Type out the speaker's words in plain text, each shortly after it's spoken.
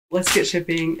Let's get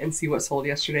shipping and see what sold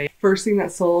yesterday. First thing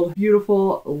that sold,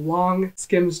 beautiful long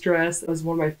Skims dress. It was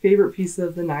one of my favorite pieces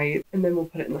of the night. And then we'll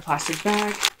put it in the plastic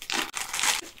bag.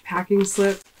 Packing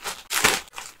slip.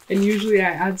 And usually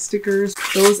I add stickers.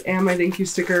 Those and my thank you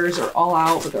stickers are all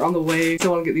out, but they're on the way.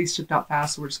 Still want to get these shipped out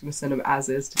fast, so we're just going to send them as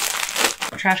is.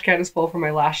 Trash can is full from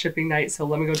my last shipping night, so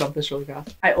let me go dump this really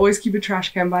fast. I always keep a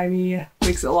trash can by me.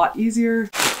 Makes it a lot easier.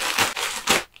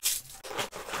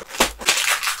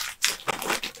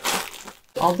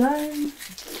 All done.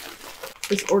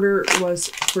 This order was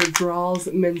for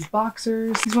Drawls men's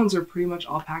boxers. These ones are pretty much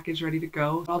all packaged, ready to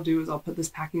go. What I'll do is I'll put this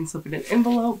packing slip in an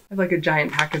envelope. I have like a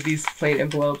giant pack of these plain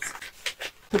envelopes.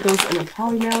 Put those in a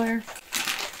poly mailer.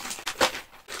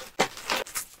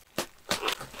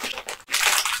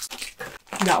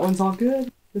 That one's all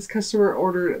good. This customer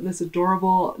ordered this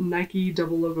adorable Nike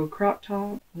double logo crop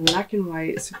top, black and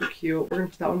white, super cute. We're gonna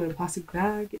put that one in a plastic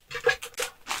bag.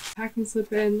 Packing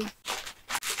slip in.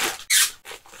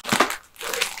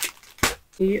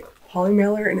 A poly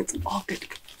mailer, and it's all good to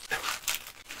go.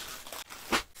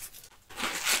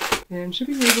 And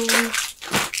shipping label.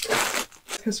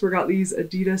 Customer got these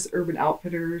Adidas Urban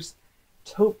Outfitters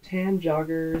taupe tan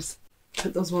joggers.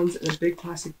 Put those ones in a big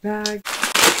plastic bag.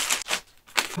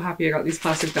 So happy I got these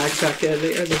plastic bags back in.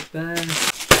 They are the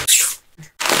best.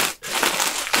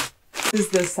 This is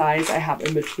the size I have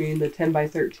in between the 10 by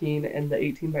 13 and the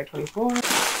 18 by 24.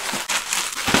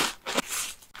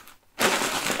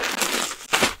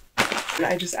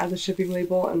 I just add the shipping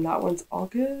label and that one's all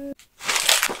good.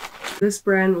 This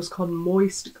brand was called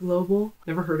Moist Global.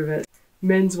 Never heard of it.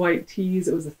 Men's white tees.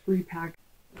 It was a 3-pack.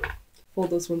 Fold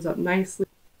those ones up nicely.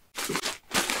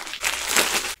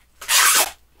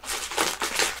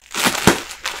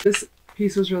 This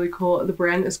piece was really cool. The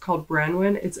brand is called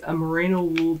Brandwin. It's a merino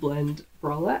wool blend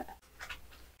bralette.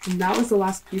 And that was the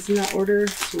last piece in that order.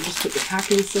 So we'll just put the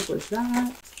packing slip with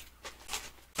that.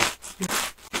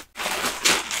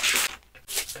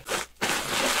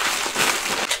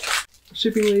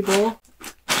 Shipping label.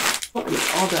 Oh, and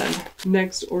it's all done.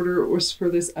 Next order was for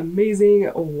this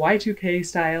amazing Y2K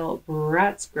style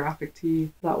Bratz graphic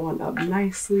tee. That one up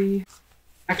nicely.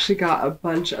 Actually got a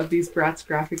bunch of these Bratz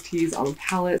graphic tees on a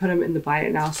pallet. Put them in the buy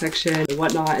it now section and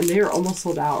whatnot, and they are almost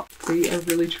sold out. They are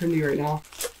really trendy right now.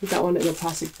 Put that one in a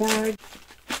plastic bag.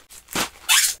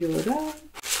 Seal it up.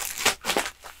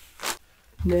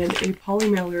 And then a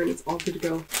poly mailer, and it's all good to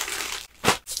go.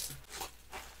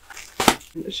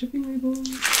 And a shipping label.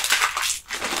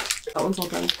 That one's all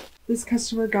done. This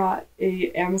customer got a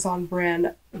Amazon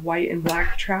brand white and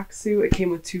black tracksuit. It came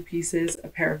with 2 pieces, a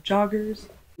pair of joggers,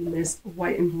 and this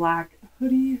white and black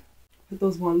hoodie. Put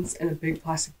those ones in a big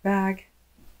plastic bag.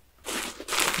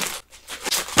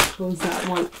 Close that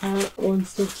one out. One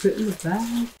still fit in the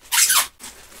bag.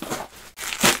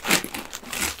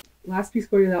 Last piece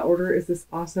going in that order is this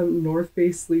awesome North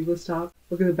Face sleeveless top.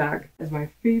 Look at the back. That's my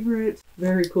favorite.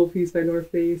 Very cool piece by North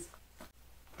Face.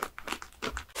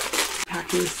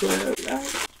 Packing slip.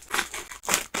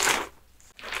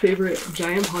 Favorite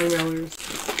giant poly mailers.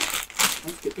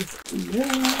 Let's get this in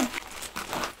there.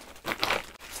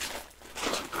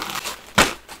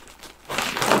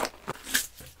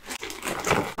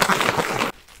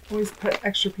 Always put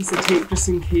extra piece of tape just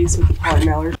in case with the poly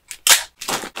mailer.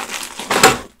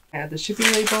 Add the shipping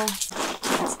label.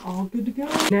 It's all good to go.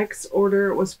 Next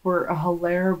order was for a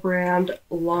Hilaire brand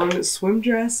long swim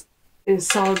dress. It is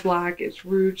solid black. It's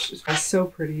ruched. It's so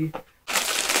pretty.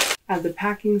 Add the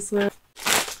packing slip.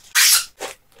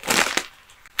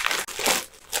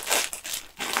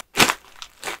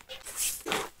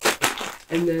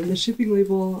 And then the shipping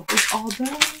label is all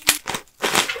done.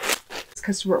 This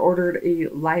customer ordered a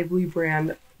Lively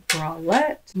brand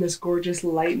bralette in this gorgeous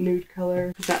light nude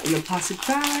color. Put that in a plastic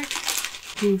bag.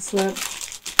 Packing slip.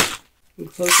 And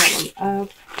close that one up.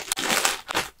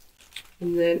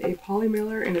 And then a poly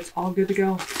mailer, and it's all good to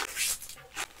go.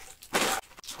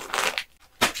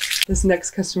 This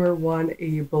next customer won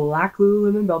a black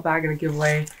Lululemon belt bag in a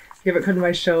giveaway. If you haven't come to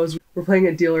my shows, we're playing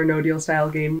a deal or no deal style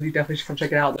game. You definitely should come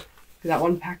check it out. That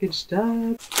one packaged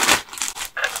up.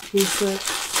 Packing slip.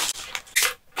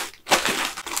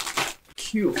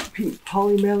 Cute pink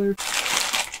poly mailer.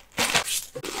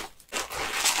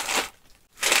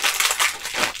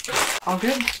 All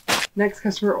good. Next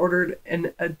customer ordered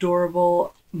an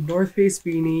adorable North Face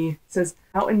beanie. It says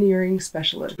Mountaineering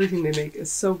Specialist. Everything they make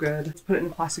is so good. Let's put it in a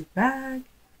plastic bag.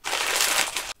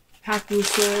 Packing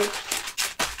slip.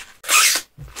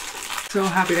 So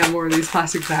happy to have more of these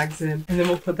plastic bags in. And then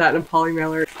we'll put that in a poly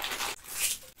mailer.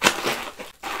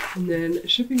 And then a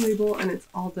shipping label, and it's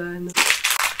all done.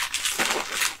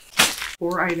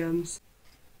 4 items.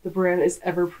 The brand is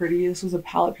Ever Pretty. This was a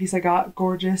palette piece I got.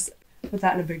 Gorgeous. Put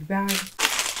that in a big bag.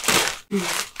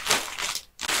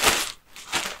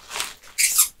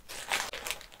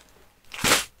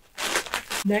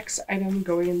 Next item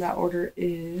going in that order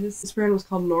is, this brand was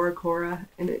called Nora Cora,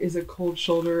 and it is a cold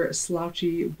shoulder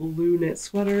slouchy blue knit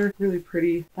sweater. Really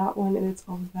pretty. That one in its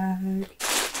own bag.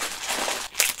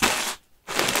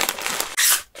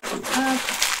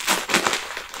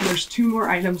 There's 2 more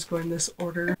items going in this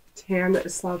order. Tan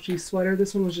slouchy sweater.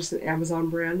 This one was just an Amazon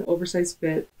brand, oversized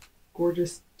fit,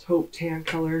 gorgeous taupe tan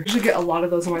color. I usually get a lot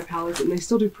of those on my palettes, and they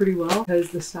still do pretty well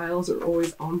because the styles are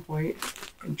always on point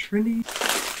and trendy.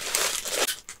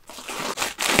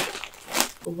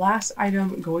 The last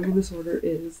item going in this order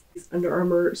is these Under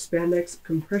Armour spandex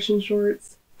compression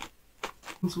shorts.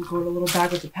 This will go in a little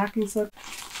bag with a packing slip.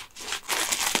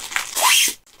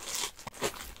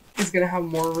 It's gonna have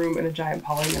more room in a giant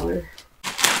poly mailer.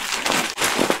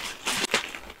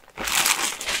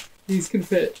 These can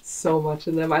fit so much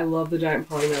in them. I love the giant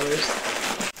poly mailers.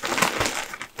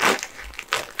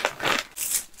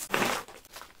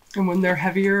 And when they're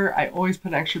heavier, I always put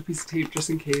an extra piece of tape just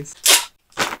in case.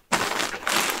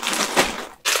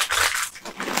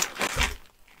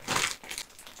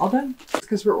 All done.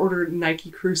 Because we're ordered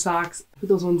Nike Crew socks. Put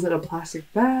those ones in a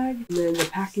plastic bag, and then the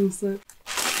packing slip.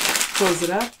 Close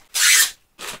it up.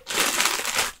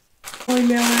 Poly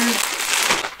mailer.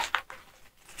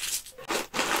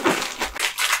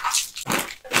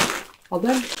 All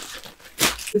done.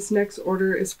 This next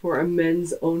order is for a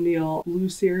men's O'Neill Blue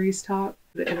Series top.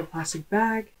 Put it in a plastic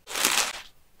bag.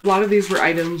 A lot of these were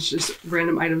items, just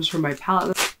random items from my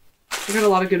palette. I got a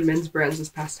lot of good men's brands this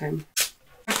past time.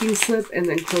 Packing slip, and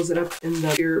then close it up in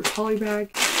the your poly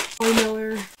bag. Poly mailer.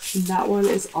 And that one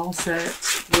is all set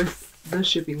with the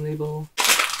shipping label.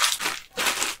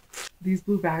 These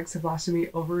blue bags have lasted me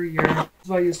over a year. That's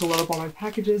why I used to load up all my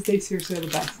packages. They seriously are the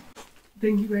best.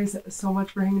 Thank you guys so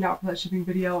much for hanging out for that shipping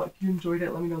video. If you enjoyed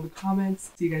it, let me know in the comments.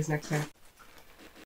 See you guys next time.